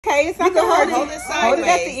Okay, it's not gonna hurt. Hold it sideways. Hold it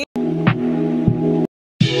at the end.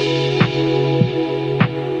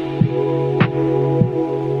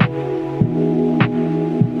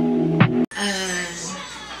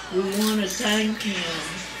 We want to thank him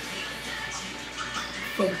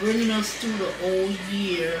for bringing us through the old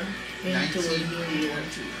year into a new year.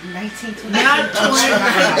 1922. Not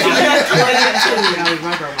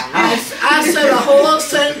 2022. I said a whole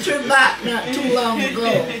century back not too long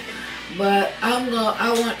ago, but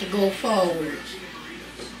I want to go forward.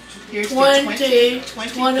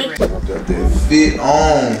 2023. Got that fit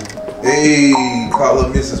on. Hey, call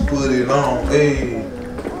up Mrs. Put It On. Hey.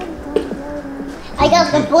 I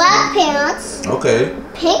got the black pants. Okay.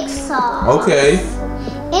 Pink socks. Okay.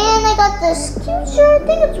 And I got this cute shirt. I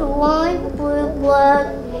think it's white, blue, black,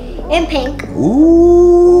 and pink.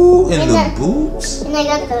 Ooh, and the boots. And I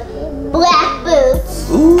got the black boots.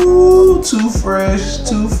 Ooh, too fresh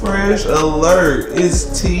alert. It's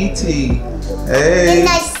TT. Hey. And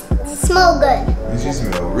I smell good. And she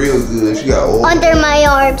smell real good. She got oil. Under my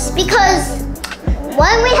arms because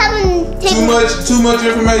when we haven't taken too much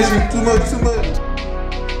information. Too much.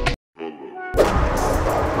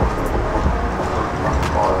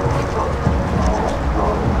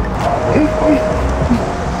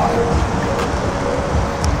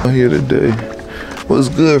 Here today. What's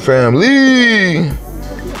good, family?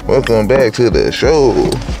 Welcome back to the show.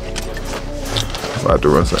 About to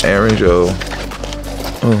run some errands, yo.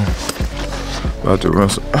 About to run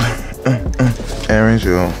some errands,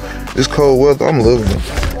 yo. This cold weather, I'm loving it.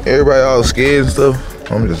 Everybody all scared and stuff.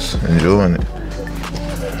 I'm just enjoying it.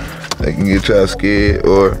 They can get y'all scared,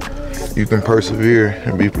 or you can persevere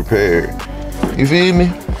and be prepared. You feel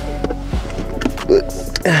me? But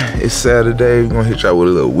it's Saturday. We're gonna hit y'all with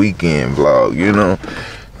a little weekend vlog, you know.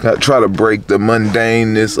 Try to break the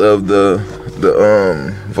mundaneness of the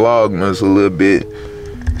vlogmas a little bit.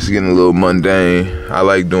 It's getting a little mundane. I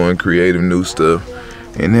like doing creative new stuff,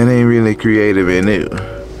 and that ain't really creative in it.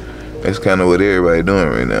 That's kind of what everybody doing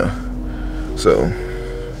right now. So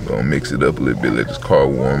gonna mix it up a little bit. Let this car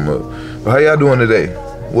warm up. But how y'all doing today?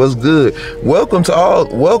 What's good? Welcome to all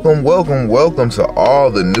the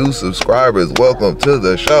new subscribers. Welcome to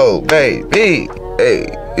the show, baby. Hey,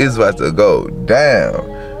 it's about to go down.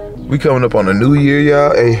 We coming up on a new year,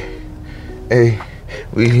 y'all. Hey,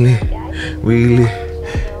 we lit.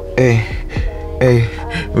 Hey,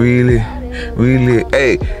 we lit.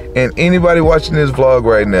 Hey, and anybody watching this vlog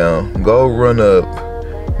right now, go run up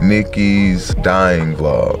Nikki's dying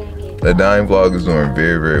vlog. The dying vlog is doing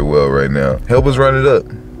very, very well right now. Help us run it up.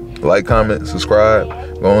 Like, comment, subscribe,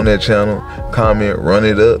 go on that channel, comment, run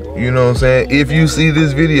it up. You know what I'm saying? If you see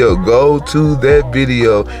this video, go to that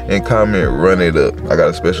video and comment, run it up. I got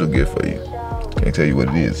a special gift for you. Can't tell you what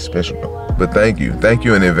it is, it's special. But thank you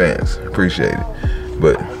in advance. Appreciate it.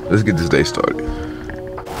 But let's get this day started.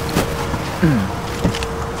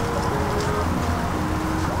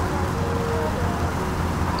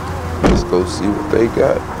 Let's go see what they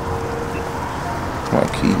got. My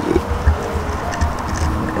keys.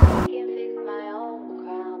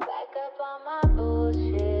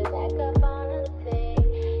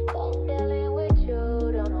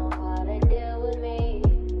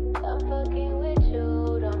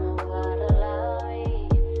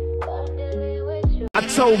 I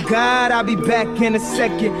told God I'll be back in a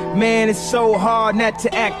second. Man, it's so hard not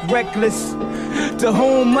to act reckless. To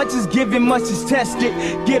whom much is given, much is tested.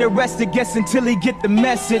 Get arrested, guess until he get the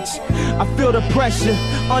message. I feel the pressure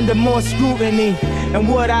under more scrutiny. And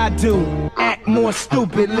what I do, act more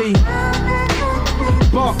stupidly.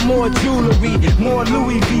 Bought more jewelry, more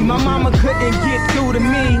Louis V. My mama couldn't get through to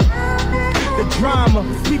me. The drama,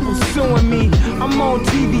 people suing me. I'm on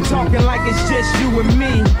TV talking like it's just you and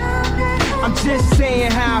me. I'm just saying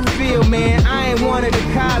how I feel, man. I ain't one of the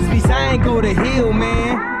Cosbys, I ain't go to Hill,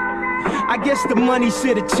 man. I guess the money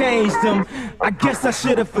should've changed them. I guess I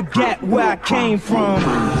should've forgot where I came from.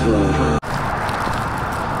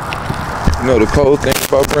 You know the cool thing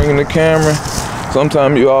about bringing the camera?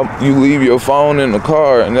 Sometimes you leave your phone in the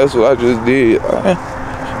car, and that's what I just did. I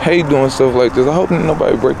hate doing stuff like this. I hope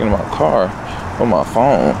nobody breaking my car or my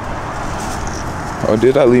phone. Or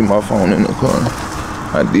did I leave my phone in the car?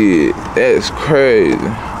 I did. That's crazy.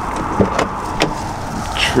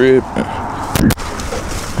 Tripping.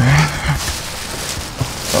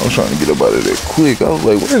 I was trying to get up out of there quick. I was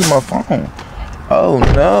like, where's my phone? Oh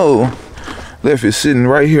no. Left it sitting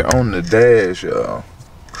right here on the dash, y'all.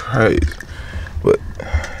 Crazy. But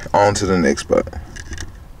on to the next spot.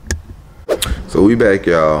 So we back,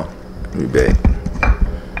 y'all. We back.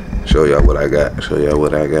 Show y'all what I got.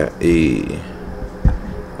 Hey.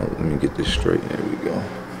 Oh, let me get this straight. There we go.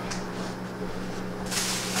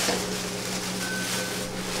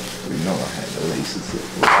 already know I had the laces up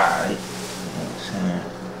right.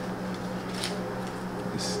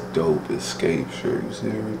 This dope escape shirt, you see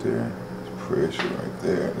it right there? It's pressure right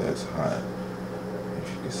there. That's hot. If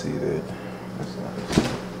you can see that, that's nice.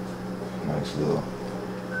 Nice little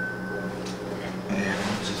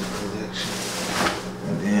add-on to the collection.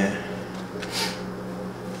 And then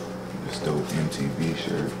this dope MTV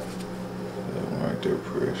shirt. That one right there,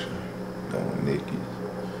 pressure. That one Nicki's.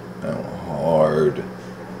 That one hard.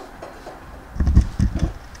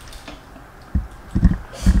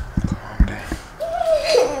 Calm down.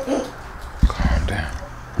 Calm down.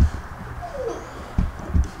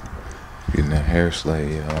 Getting that hair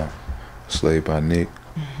slayed, y'all. Slayed by Nick.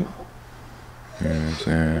 You know what I'm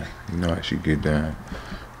saying? You know how she get down.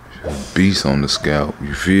 She a beast on the scalp.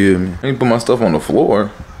 You feel me? I ain't put my stuff on the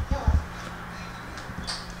floor.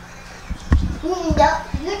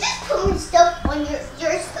 You're just putting stuff on your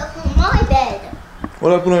stuff on my bed.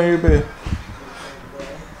 What I put on your bed?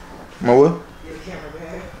 My what?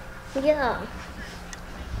 Yeah.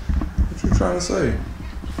 What you trying to say?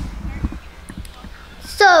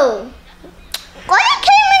 So, when I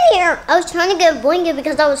came in here, I was trying to get a blanket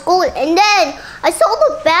because I was cold, and then I saw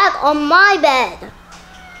the bag on my bed.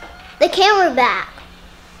 The camera bag.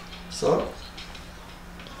 So?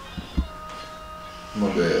 My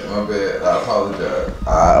bad.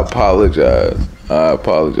 I apologize.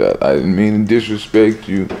 I didn't mean to disrespect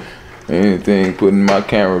you or anything, putting my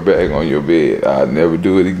camera back on your bed. I'd never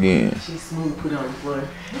do it again. She's smooth, put it on the floor.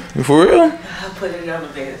 For real? I put it on the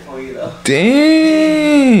bed for you though.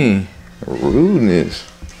 Dang. Rudeness.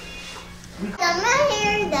 Got my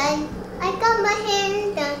hair done. I got my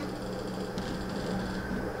hair done.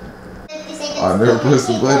 I never pressed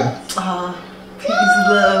the button. Peace,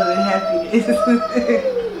 love, and happiness.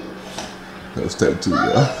 That's tattoo,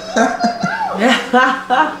 y'all.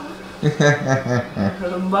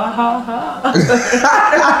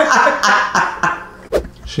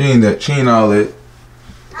 She ain't all that.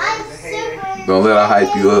 Don't let her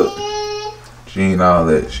hype you up. She ain't all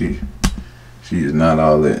that. She is not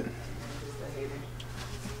all that.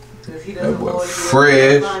 That boy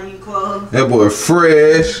fresh. That boy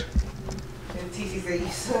fresh.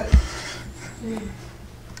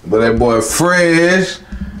 But that boy fresh.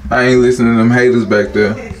 I ain't listening to them haters back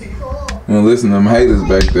there. I don't listen to them haters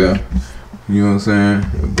back there. You know what I'm saying?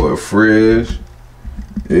 That boy fresh.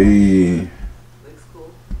 Hey.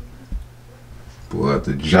 Boy got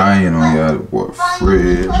the giant on y'all. That boy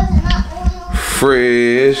fresh.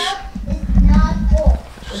 Fresh.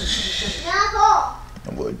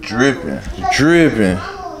 That boy dripping. Dripping.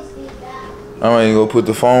 I ain't gonna put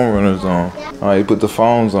the phone runners on. I ain't put the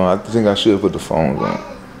phones on. I think I should put the phones on.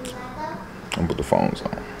 I'm gonna put the phones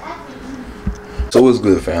on. So what's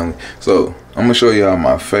good, family? So I'm gonna show y'all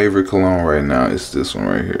my favorite cologne right now. It's this one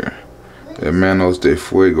right here. Hermanos de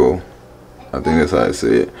Fuego. I think that's how I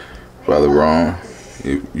say it. Probably wrong.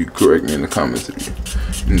 You correct me in the comments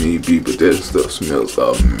if you need be, but that stuff smells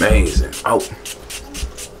amazing. Oh,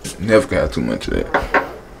 never got too much of that.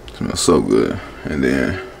 It smells so good. And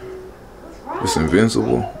then it's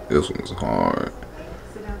Invincible. This one's hard.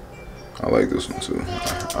 I like this one too.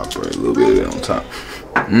 I'll put a little bit of that on top.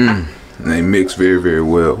 And they mix very, very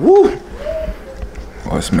well. Woo!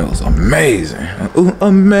 Oh, it smells amazing. Ooh,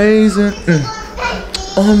 amazing.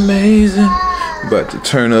 Amazing. About to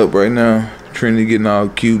turn up right now. Trinity getting all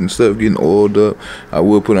cute and stuff, getting oiled up. I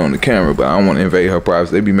will put it on the camera, but I don't want to invade her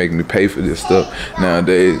privacy. They be making me pay for this stuff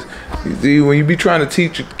nowadays. You see, when you be trying to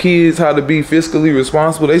teach your kids how to be fiscally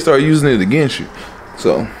responsible, they start using it against you.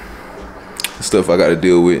 So, stuff I got to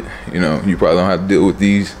deal with. You know, you probably don't have to deal with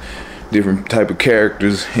these different type of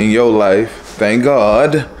characters in your life. Thank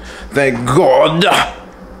God. Thank God.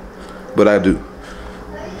 But I do.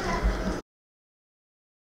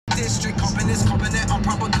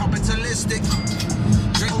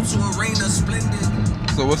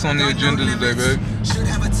 So what's on the agenda today, babe?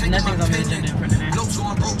 Nothing's on the agenda for today.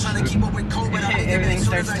 Everything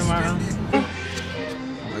starts tomorrow. I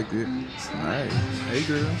like it. It's nice. Hey,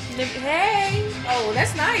 girl. Hey. Oh,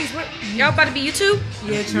 that's nice. Y'all about to be YouTube?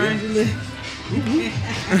 Yeah, trying to live.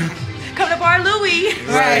 Come to Bar Louie.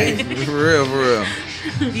 Right. For real, for real.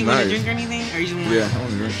 Do you want to drink or anything? Or you just want Yeah, I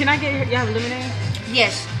want to drink. Can I get y'all lemonade?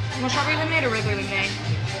 Yes. You want strawberry lemonade or regular lemonade?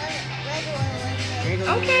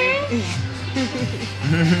 Okay.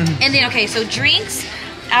 And then, okay, so drinks,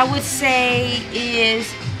 I would say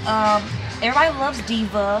is, everybody loves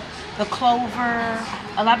Diva, the Clover.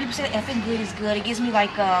 A lot of people say effing good is good. It gives me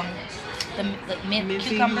like the mint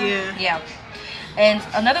cucumber. Yeah. And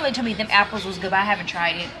another lady told me them apples was good, but I haven't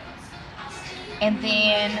tried it. And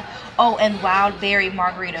then, oh, and wild berry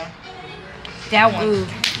margarita. That one. Ooh.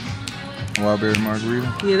 Wild berry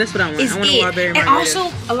margarita. Yeah, that's what I want. Is I want a it. wild berry And margarita.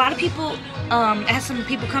 also, a lot of people, I had some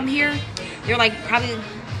people come here. They're like probably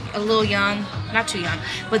a little young, not too young,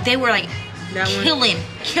 but they were like That one?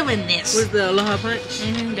 killing this. What's the Aloha Punch?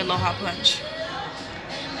 The Aloha Punch.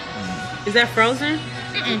 Is that frozen?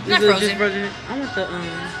 Mm-mm, Is not it frozen. just frozen? I want the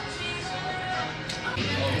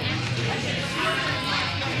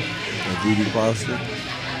Voodoo pasta.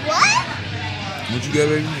 What? What you got,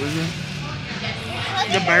 baby? What's that?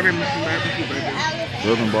 the bourbon barbecue burger.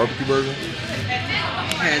 Bourbon barbecue burger?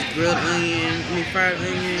 It has grilled onions, fried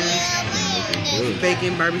onions,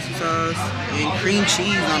 bacon, barbecue sauce, and cream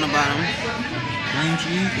cheese on the bottom. Cream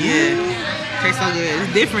cheese? Yeah, tastes so good.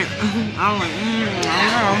 It's different. I'm like, I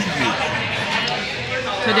don't know.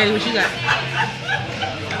 So, Daddy, what you got?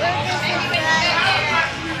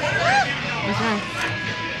 What's wrong?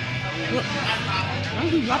 Look, why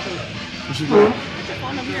don't you drop it? What you got? Put your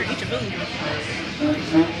phone over here. Eat your food.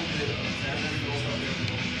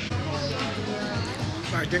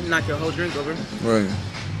 Sorry, drink, knock your whole drink over. Right.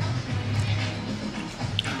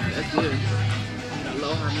 That's good.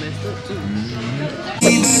 Aloha messed up too.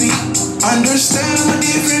 Understand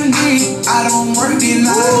differently. I don't work in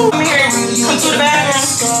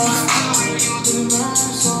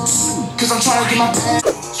cause I'm trying to get my bag.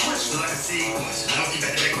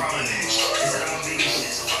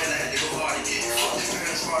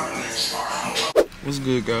 What's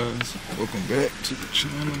good, guys? Welcome back to the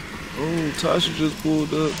channel. Oh, Tasha just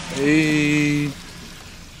pulled up. Hey,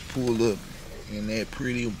 pulled up in that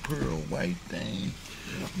pretty pearl white thing.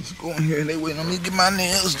 Let's go in here and they waiting on me to get my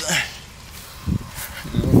nails done.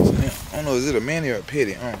 You know what I'm saying? I don't know, is it a mani or a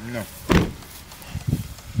pedi? I don't know.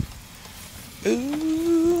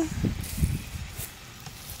 Ooh.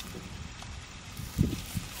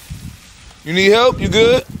 You need help? You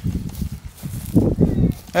good?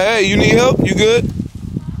 Hey, you need help? You good?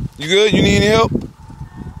 You good? You need any help?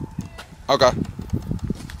 Okay.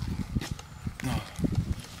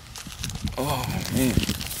 Oh, man.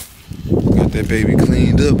 Got that baby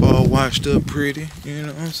cleaned up, all washed up pretty. You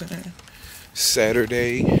know what I'm saying?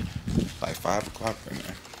 Saturday, like 5 o'clock right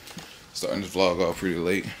now. Starting this vlog off pretty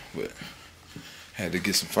late, but had to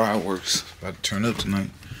get some fireworks. About to turn up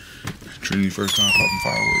tonight. Trinity first time popping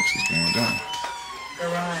fireworks is going down.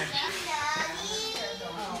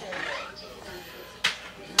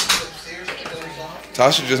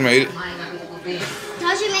 Tasha just made it.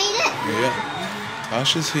 Tasha made it? Yeah.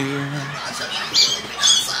 Tasha's here.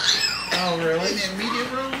 Oh, really? In that media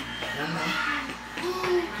room?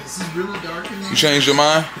 This is really dark in there. You changed your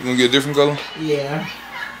mind? You gonna get a different color? Yeah.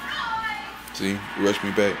 See, you rushed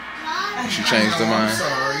me back. She changed her mind.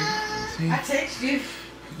 Sorry. I text you.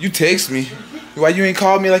 You text me. Why you ain't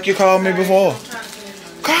called me like you called me before?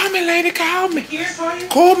 Call me, lady, call me.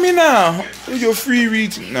 Call me now. You're free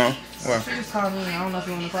reaching. No. Well, She just called me. I don't know if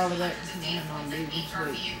you want to call her back. I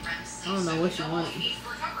don't know what you want.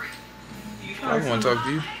 I want to talk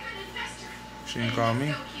to you. She ain't call me.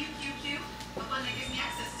 You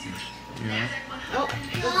know?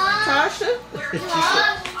 Tasha?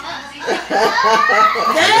 I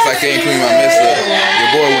guess I can't clean my mess up. Your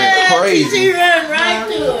boy went She crazy. ran right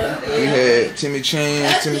to her. We had Timmy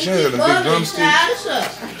Chains. Timmy Chains had them big drumsticks. Tasha.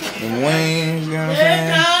 Them wings, you know what I'm There's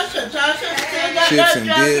saying? Tasha. Tasha still got Chips that and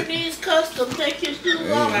dip. Japanese custom. Take your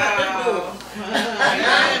shoes off at the door.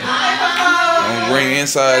 I'm bring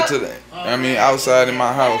inside to the, outside in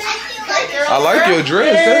my house. I like your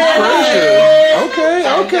dress. That's precious. Okay,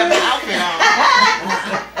 okay.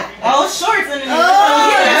 Oh, shorts and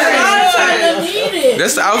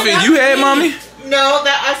That's the outfit you had, mommy? No,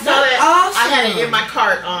 that I saw that. I had it in my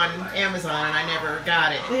cart on Amazon and I never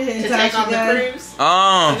got it to take on the cruise.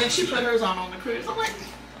 Oh. And then she put hers on the cruise. I'm like,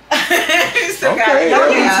 Okay,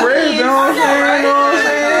 that's friends, you know what I'm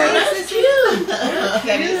saying? that's cute.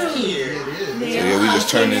 That is cute. So yeah, we just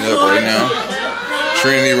turning it up right now.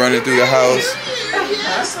 Trinity running through the house.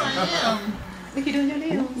 Look, you doing your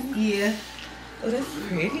nails. Yeah. Oh, that's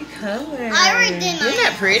pretty color. I already did mine. Isn't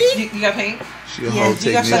that pretty? You got paint? She a whole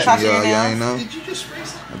technician, y'all. Y'all ain't know? Did you just spray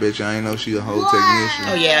something? I bet y'all ain't know she a whole technician.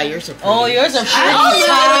 Oh yeah, yours are pretty. Oh, yours are pretty.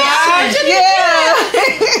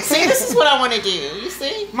 Yeah. See, this is what I want to do. You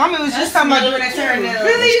see? Mommy was just talking about doing that to her nails.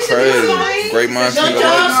 Really? You should Crazy. do mine? Great minds Don't think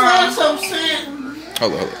y'all alike. smell some scent?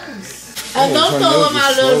 Hold on. And don't her throw nails them are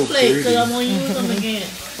out of the so plate because pretty. I'm going to use them again.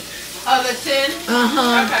 Oh, the tin.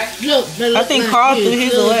 Uh-huh. Look, they I look think like Carl this. threw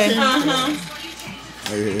his Little away. tin.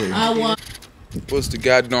 Hey. I want. What's the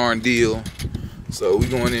goddamn deal? So we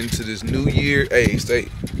going into this new year. Hey, stay.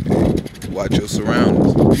 Watch your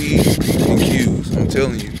surroundings. P's and Q's. I'm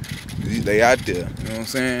telling you, they out there. You know what I'm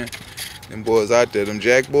saying? Them boys out there. Them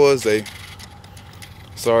Jack boys. They.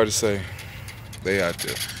 Sorry to say, They out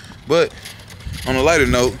there. But on a lighter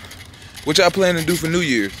note, what y'all plan to do for New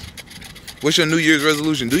Year's? What's your New Year's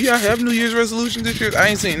resolution? Do y'all have New Year's resolutions this year? I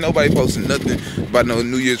ain't seen nobody posting nothing about no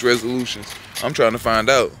New Year's resolutions. I'm trying to find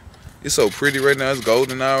out. It's so pretty right now. It's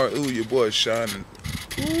golden hour. Ooh, your boy's shining.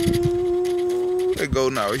 Ooh, that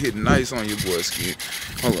golden hour hitting nice on your boy's skin.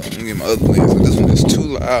 Hold on, let me get my other lens. This one is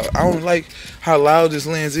too loud. I don't like how loud this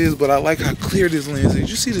lens is, but I like how clear this lens is.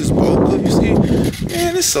 You see this bokeh? You see?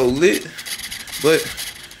 Man, it's so lit. But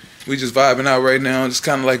we just vibing out right now. It's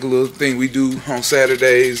kind of like a little thing we do on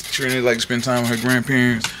Saturdays. Trinity like to spend time with her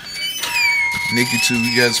grandparents. Nikki too,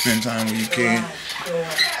 you gotta spend time when you can.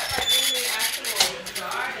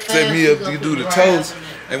 Set me up to do the toast.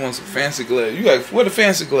 They want some fancy glass. You got what a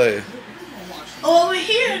fancy glass? Over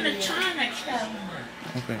here in the China cabinet.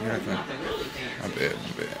 Okay, my bad.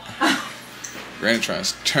 Granny trying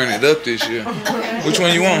to turn it up this year. Which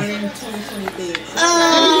one you want?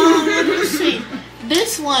 Let me see.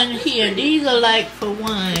 This one here, these are like for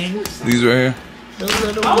wine. These right here? Those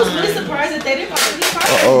are the I was wine. really surprised that they didn't buy these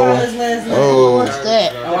last night. Oh. What's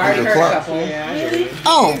that? Oh, I already heard a couple. Really?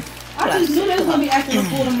 Oh. I just knew they was going to be acting a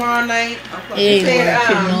fool tomorrow night. Ain't They said,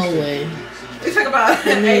 working no way. They talk about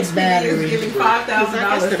It needs HPD battery. is giving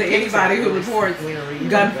 $5,000 to anybody who reports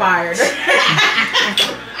gunfired.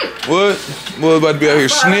 What? Boy about to be out here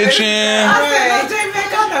snitching. I said, no,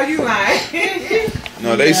 J-Mac, I know you lying.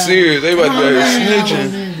 No, they serious. They about to be out here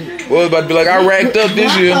snitching. Boy about to be like, I racked up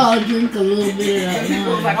this year. I'll drink a little bit of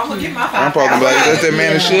that Like, I'm going to get my $5,000. I'm probably like, that's that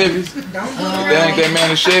man of Chevy's. That ain't that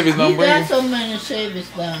man of Chevy's, don't You bring got it. so many Chevy's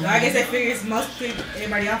down. I guess they figure it's most people,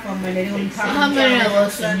 everybody off on Monday. They don't be talking How many of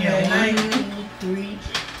us in Sunday here? night. 1, 2, 3,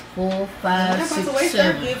 4, I'm 5, about to 6, wait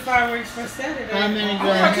 7. for fireworks for Saturday. How many I'm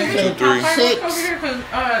glasses? gonna take 2, 3. 6. Six. Over here because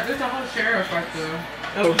there's a whole sheriff right there.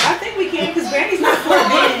 Oh. I think we can because Granny's not for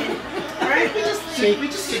men. Right? We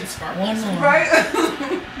just didn't spark. One more. Right?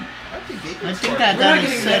 I think I got a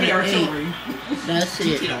set of 8. That's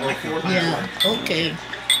it. Yeah, okay.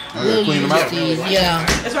 We'll clean them use out. these, yeah.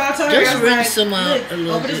 That's why I told her. Just I was rinse them out look, a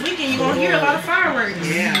little over this bit. weekend, you're going to hear a lot of fireworks.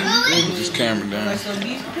 Yeah. Put this camera down. So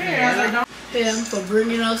be prepared. I was like, don't. Him for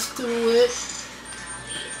bringing us through it,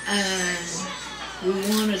 and we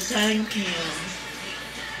want to thank him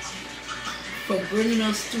for bringing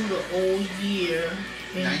us through the old year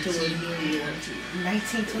into a new year.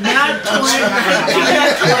 1922. Not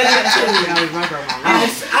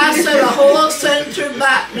 2022. I said a whole century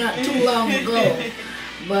back not too long ago,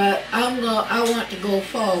 but I want to go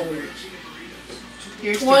forward.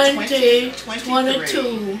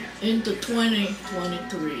 2022 into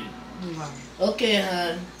 2023. Okay,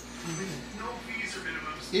 hon.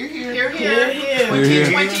 You're here. Here.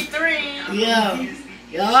 2023. Yeah.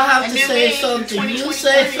 Y'all have And to then say me, something. You 2023.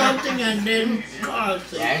 say something and then Carl I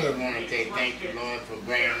say just want to say thank you, Lord, for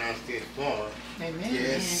bringing us this far. Amen.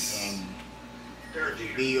 Yes. And to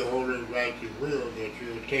be your holy righteous will that you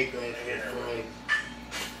will take us as far as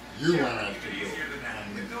you want us to go.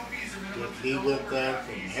 And just be with us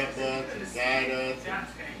and help us and guide us and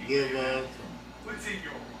give us. And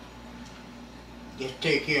just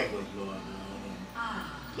take care of us, Lord.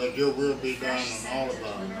 Let your will be done in all of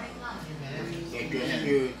our lives. Let your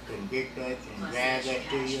spirit convict us and guide us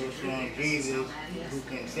to your Son Jesus, who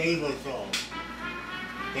can save us all.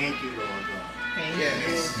 Thank you, Lord God.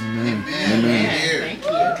 Yes. Amen. Thank you.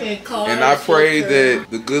 okay, Carl. And I pray that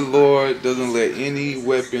the good Lord doesn't let any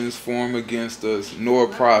weapons form against us nor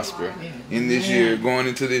prosper in this year. Going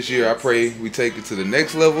into this year, I pray we take it to the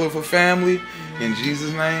next level of a family. In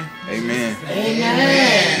Jesus' name, amen.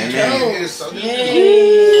 Amen. Amen. So,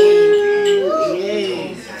 yay.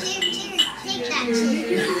 Yay.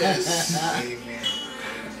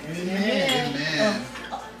 Amen.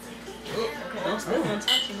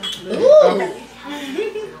 Ooh.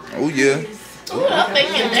 Oh yeah. Ooh, I think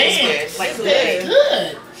it tastes Like good.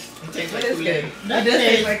 Good. It is good. That It does taste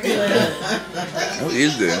tastes like good. What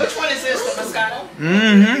is that? Which one is this? The Moscato?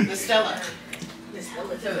 Mm-hmm. The Stella?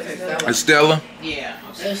 Estella. Yeah.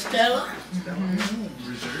 Estella?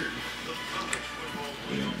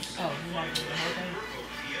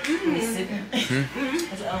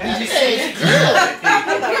 That tastes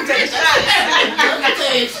good. That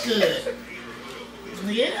tastes good.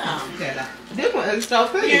 Yeah. This one is so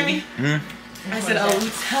pretty. Hear me? I said, I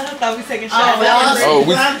thought we taking shots. Oh,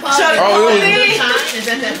 we. Grandpa, Oh, it was. Is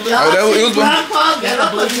that that blue? Oh, that was. It was. Grandpa got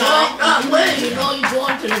up and walked up way. You know you're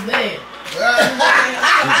going to the bed.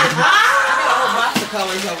 Lots of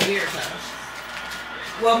colors over here, huh?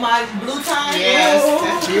 Well, my blue tie. Yes,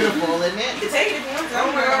 that's beautiful, isn't it? You can take it if you want to.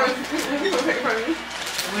 I'm going to take it from me.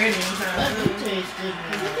 Wear it That anytime. do taste good.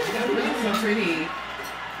 It's so pretty.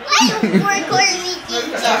 Why are you recording me?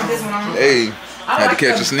 This one on. Hey, Had to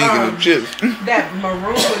catch a sneak in the chips. That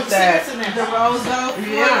maroon with that. The rose though.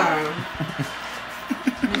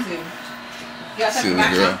 Yeah. Silly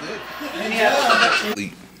girl.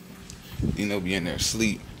 Sleep. You know, be in there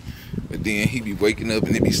asleep. But then he be waking up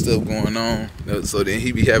and there be stuff going on. So then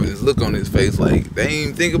he be having this look on his face like, they ain't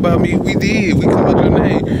even think about me. We did. We called your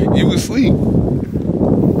name. You was asleep.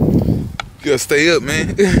 You gotta stay up,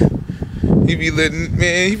 man. He be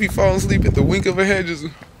he be falling asleep at the wink of a head, just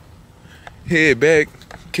head back,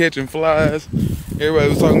 catching flies. Everybody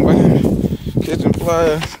was talking about him catching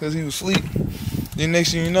flies because he was asleep. Then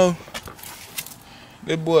next thing you know,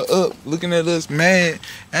 that boy up, looking at us, mad,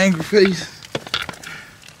 angry face.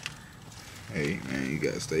 Hey, man, you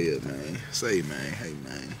gotta stay up, man. Say, man, hey,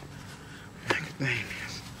 man.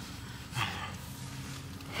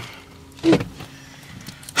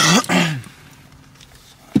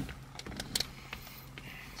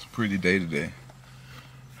 It's a pretty day today.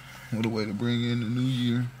 What a way to bring in the new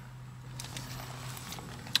year.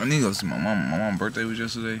 I need to go see my mom. My mom's birthday was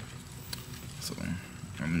yesterday. So,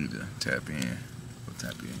 I need to tap in.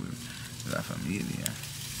 Tap in with la familia,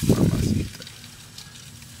 mamacita.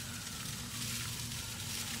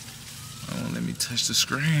 Oh, let me touch the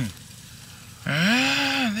screen.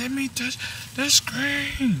 Ah, let me touch the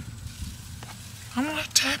screen. I want to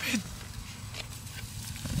tap it.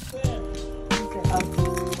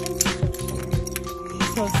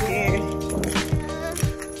 So scared.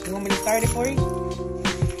 You want me to start it for you? No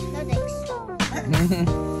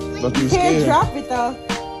thanks. But you Can't scared. drop it though.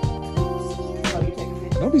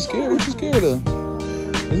 Don't be scared. What you scared of?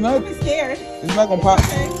 It's not. Don't be scared. It's not gonna pop.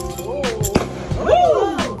 Okay.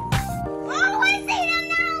 Oh, I see them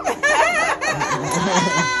now.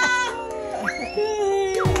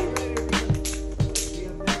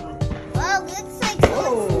 Well, looks like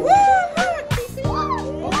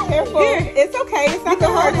Careful. Here, it's okay. It's not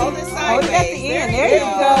gonna hurt. Hold it sideways. Hold it at the end. There you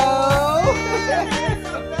go.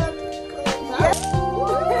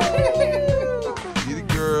 Get it,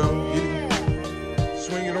 girl. Get it.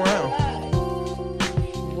 Swing it around.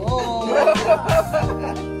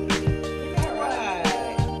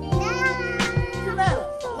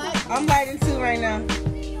 I'm lighting too right now.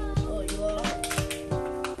 Oh, you are?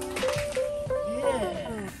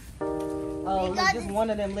 Yeah. Oh, just one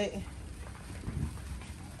of them lit.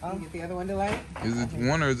 I'll get the other one to light. Is it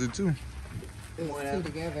one or is it two? It's two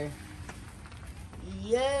together.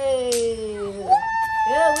 Yay!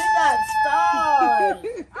 Yeah, we got stars.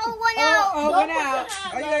 oh, one out. Oh, went out.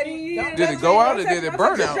 Are you ready? Did it go out or did it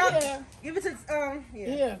burn out? Yeah. Give it to yeah.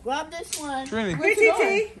 Here, grab this one. Trini, Where's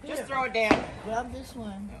TT? Just throw it down. Grab this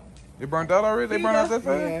one. it burnt out already? They burnt out that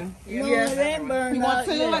fast? No, it ain't burned You out want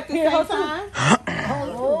two yet. at the same time?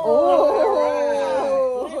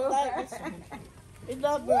 Oh, Put it like this one. It's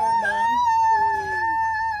not burned out.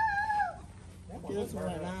 It just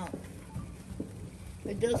went out.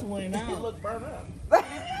 It just went out. Look burnt up.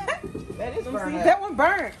 That is burnt up. That one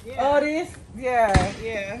burnt. Yeah. Oh, this? Yeah,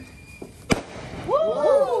 yeah.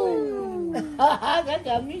 Woo! That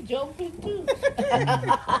got me jumping too. Teacher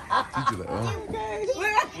like, oh.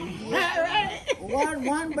 Right.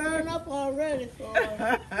 One burned up already. So. No, I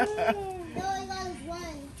got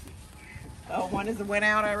one. Oh, one is went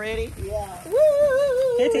out already? Yeah.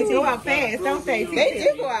 They go out fast, don't they? They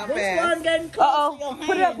do go out This fast. one getting close to your hand.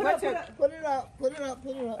 Put it up, put it up. Put it up, put it up,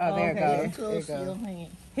 put it up. Oh, there it Okay, goes. close There it to your goes. hand.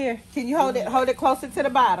 Here, can you hold it closer to the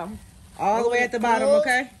bottom? All the way at the bottom, Close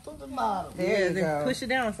okay? To the bottom. There you go. go. Push it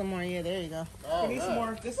down some more. Yeah, there you go. Oh, We need some right.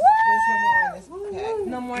 more. There's no more in this pack.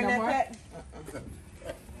 No more in that pack?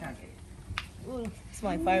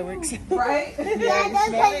 Smell like fireworks. Right? Yeah, it does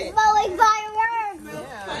smell like fireworks.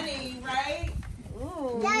 Funny, right?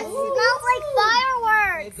 Ooh. That smells like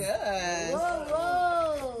fireworks. It does. Whoa,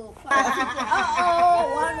 whoa.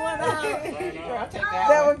 Uh-oh, one went out.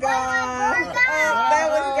 That was gone. That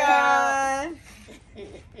was gone.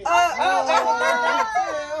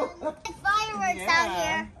 Fireworks out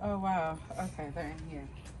here. Oh, wow. Okay, they're in here.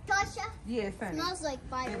 Tasha, Yes, it smells like It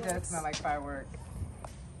fireworks. does smell like fireworks.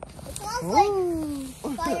 It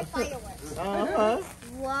smells like fireworks. Uh-huh.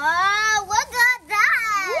 Wow, look at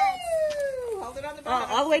that. Hold it on the bottom.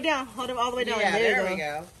 All the way down. Hold it all the way down. Yeah, there we you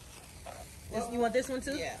go. This, you want this one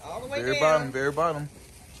too? Yeah, all the way Very down. bottom, very bottom.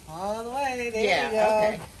 All the way. There Yeah, you go.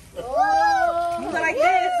 okay. Oh, You go like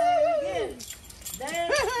this.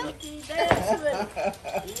 Dance, Nikki, dance with it.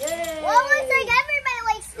 Yeah. Well, it's like everybody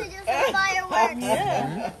likes to do some fireworks.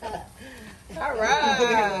 Yeah. All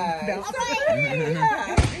right. Bounce All up. right.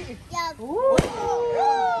 Yeah. Ooh.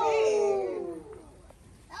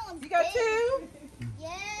 That one's You got big. two? Yeah.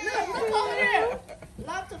 Look over there.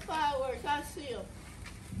 Lots of fireworks. I see them.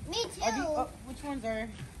 Me too. Which ones are?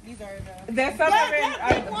 These are the. That's up that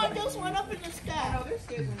big one just went up in the sky. No, there's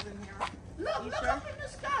good ones in here. Look up in the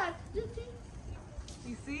sky.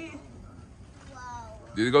 You see it?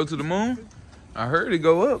 Did it go to the moon? I heard it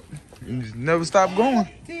go up. It just never stopped going.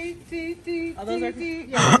 Oh, those are.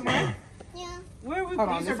 Yeah. Yeah. Where we? Hold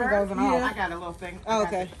on, this one goes on. Yeah. I got a little thing. Oh,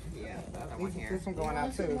 okay. Yeah, the other one here. This one going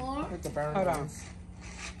out too. With the burn. Hold on.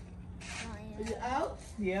 Is it out?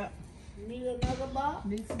 Yeah. You need another box?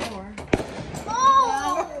 Need some more.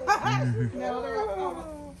 Oh!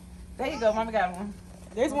 There you go, Mama got one.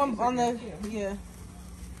 There's one on the, yeah.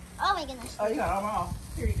 Oh my goodness. Oh, you got them all.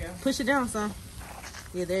 Here you go. Push it down, son.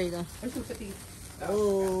 Yeah, there you go. Let's put these.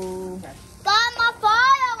 Oh. Got my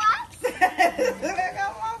fireworks!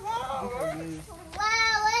 Got my phone.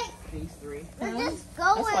 Wow, wait. These three. We're just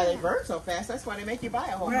That's why they going. burn so fast. That's why they make you buy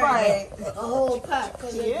a whole pack. Right. A whole pack,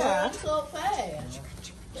 because they Yeah. burn so fast.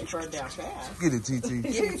 They burn down fast. Get it, TT.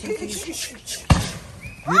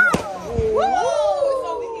 Woo! It's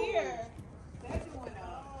over here. That's the one.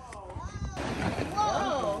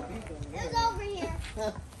 Whoa. It was over here.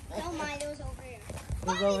 Don't mind, it was over here.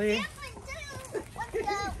 It's over here. Let's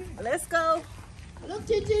go. Let's go. Look,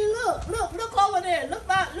 TT, look over there. Look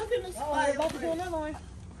back, look in the sky. Oh, we're about to do another one.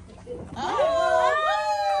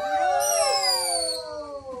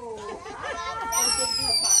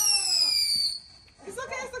 It's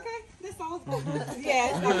okay, it's okay. This song's going yeah,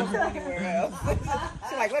 it's not going to go anywhere else.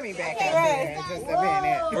 She's like, let me back up Right. there in just a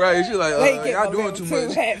minute. Right, she's like, Make it y'all go doing back too too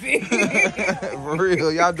much. heavy. For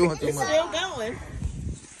real, y'all doing too It's much. still going.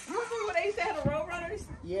 Remember when they used to have the road runners?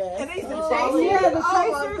 Yeah. And they used to Oh, chase yeah, you? the Oh,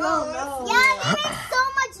 chasers. my God. Yeah, they make so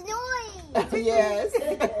much noise. Yes.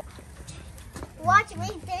 Watch me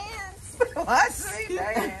dance. Watch me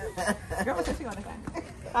dance. Girl, what's she on the side?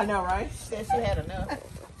 I know, right? She said she had enough.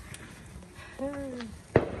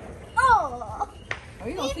 Oh. Oh,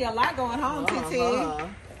 you gonna see a lot going on, TT.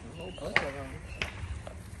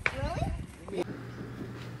 Really?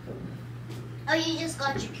 Oh, you just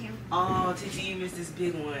got your camera. Oh, TT, you missed this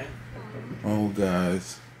big one. Oh,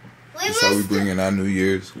 guys. We That's how we missed bring in our New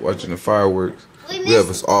Year's, watching the fireworks. We We have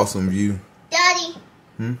missed, this awesome view. Daddy.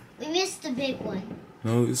 Hmm? We missed the big one.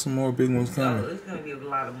 No, there's some more big ones Oh, coming. it's gonna be a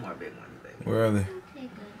lot of more big ones, baby. Where are they? Okay, good.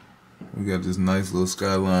 We got this nice little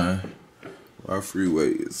skyline. Our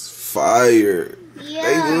freeway is fire. They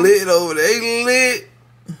Yeah. lit over there. They lit.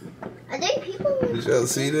 Are they people? Did y'all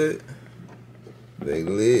see that? They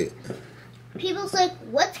lit. People's like,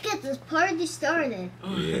 let's get this party started.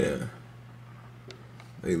 Yeah.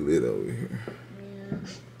 They lit over here.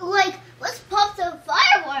 Like, let's pop some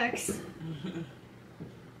fireworks.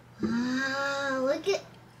 Look at.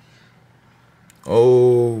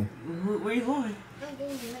 Oh. Where you going? I'm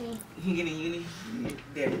getting money. You getting uni?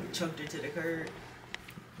 Daddy choked her to the curb.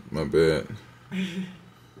 My bad.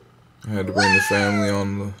 I had to bring the family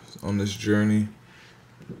on this journey,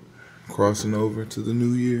 crossing over to the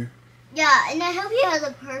new year. Yeah, and I hope you have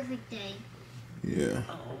a perfect day. Yeah,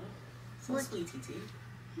 Oh, so sweet, TT.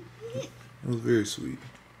 it was very sweet.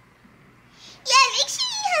 Yeah, make sure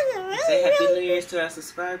you have a really, Say Happy really New Year's to our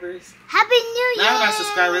subscribers. Happy New Year. Not our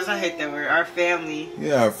subscribers, I hate that word. Our family.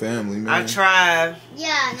 Yeah, our family, man. Our tribe.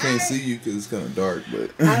 Yeah, I can't see you because it's kind of dark,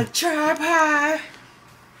 but Our tribe high.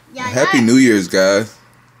 Yeah, Happy New Year's, guys.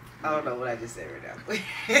 I don't know what I just said right now.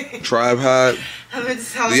 Tribe Hive. I meant to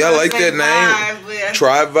tell Do y'all like that name?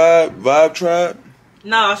 Tribe Vibe Tribe?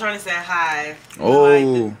 No, I was trying to say hive. You know, Oh.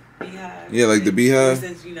 like the beehive. Yeah, like the beehive?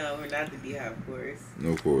 Since, you know, we're not the beehive, of course. No,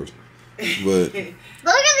 of course. But Look at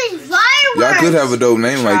these fireworks. y'all could have a dope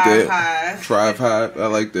name like Tribe that. Hive. Tribe Hive. I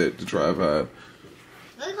like that. The Tribe Hive.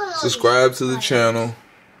 Look at all Subscribe these to the fireworks. channel.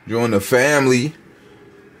 Join the family.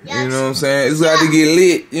 Yes. You know what I'm saying? It's got to get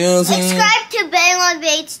lit. You know what I'm saying? Subscribe to Bang on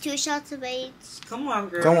Bates, 2 Shots of Bates. Come on,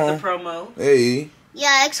 girl. Come with on. The promo. Hey.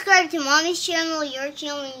 Yeah, subscribe to Mommy's channel, your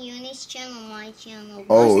channel, Uni's channel, my channel.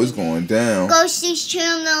 Oh, it's going down. Ghosty's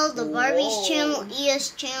channel, the Barbie's channel, Ia's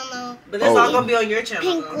channel. But that's Oh. all going to be on your channel,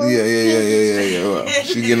 Pink though. Yeah. Well,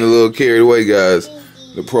 she getting a little carried away, guys.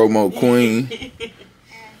 The promo queen.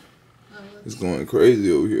 It's going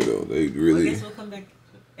crazy over here, though. They Well, I really, guess we'll come back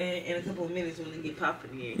in a couple of minutes when they get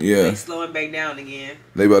popping again. Yeah. They slowing back down again.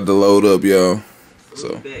 they about to load up, y'all. So,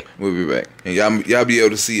 We'll be back. we'll be back. And y'all be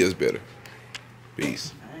able to see us better.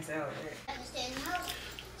 Peace. Nice out there.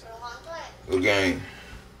 Well, gang,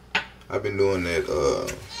 I've been doing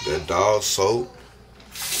that Doll soap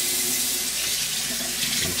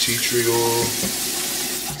and tea tree oil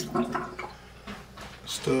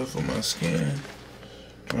stuff on my skin.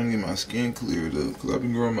 Trying to get my skin cleared up because I've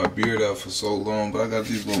been growing my beard out for so long, but I got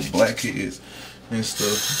these little blackheads and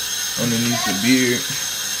stuff underneath the beard.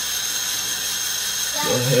 So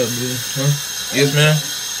I have this, huh? Yes, ma'am.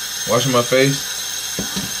 Washing my face.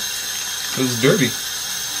 It's dirty.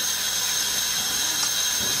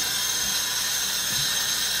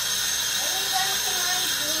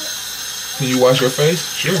 Can you wash your face?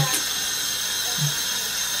 Sure.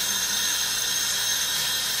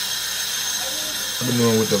 I've been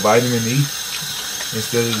doing with the vitamin E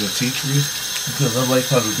instead of the tea tree because I like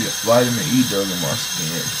how the vitamin E does in my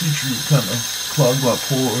skin. Tea tree kind of clogs my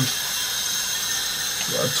pores.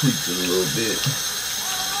 So I tweaked it a little bit.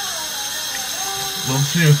 But I'm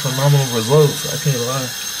seeing phenomenal results. I can't lie.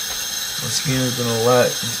 My skin has been a lot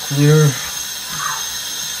clearer.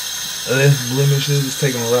 Less blemishes. It's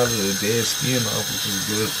taking a lot of the dead skin off, which is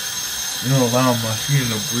good. You know, allowing my skin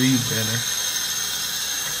to breathe better.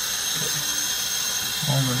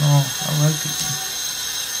 All in all, I like it.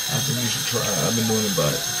 I think you should try it. I've been doing it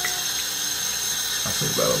about, I say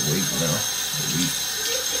about a week now. A week.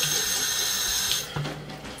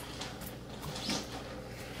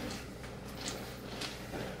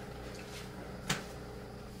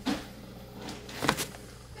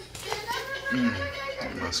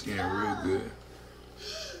 My skin real good.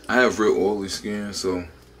 I have real oily skin, so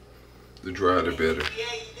the drier the better.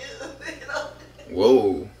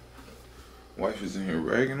 Whoa. Wife is in here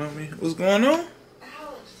ragging on me. What's going on?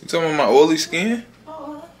 You talking about my oily skin?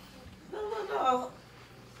 Oh, no.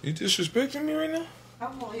 You disrespecting me right now?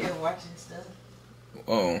 I'm on here watching stuff.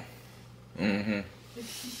 Oh.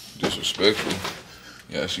 Disrespectful.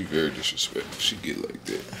 Yeah, she very disrespectful. She get like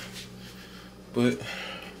that. But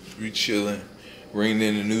we chilling. Ringing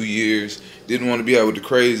in the New Year's. Didn't want to be out with the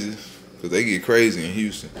crazies because they get crazy in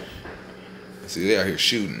Houston. See, they out here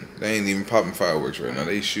shooting. They ain't even popping fireworks right now.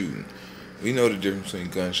 They shooting. We know the difference between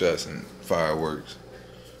gunshots and fireworks.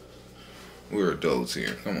 We're adults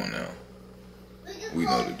here. Come on now. We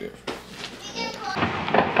know the difference.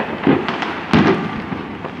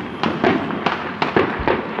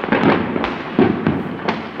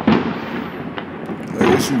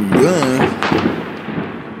 They shooting guns.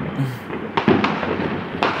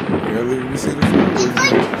 Yeah, let me see the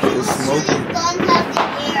fireworks. It's smoking.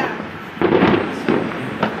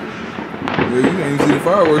 Yeah, you can't even see the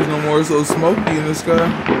fireworks no more. It's so smoky in the sky.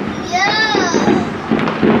 Yeah.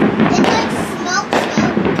 It's like smoke.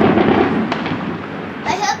 I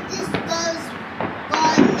hope this goes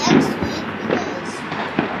on next week because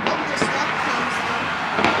hope the smoke comes out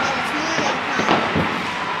and it's morning time.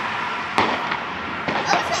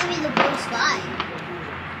 Oh, it's gonna be the blue sky.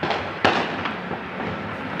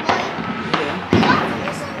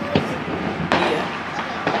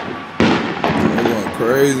 They're going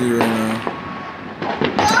crazy right now.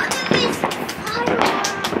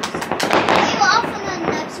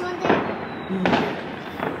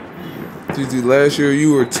 Gigi, last year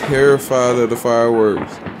you were terrified of the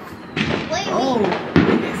fireworks. Oh,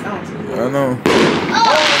 I know.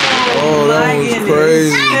 Oh, that was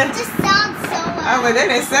crazy. That just sounds so loud. Oh, but that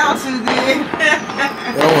didn't sound too good.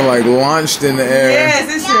 That one like launched in the air. Yes,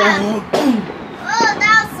 it's Oh,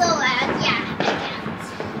 that was so loud. Yeah,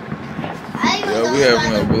 I can't. Yeah, we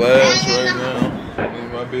having a blast right now. Me and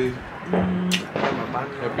my baby.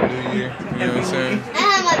 Happy New Year. You know what I'm saying? I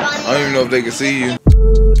have my bunny. I don't even know if they can see you.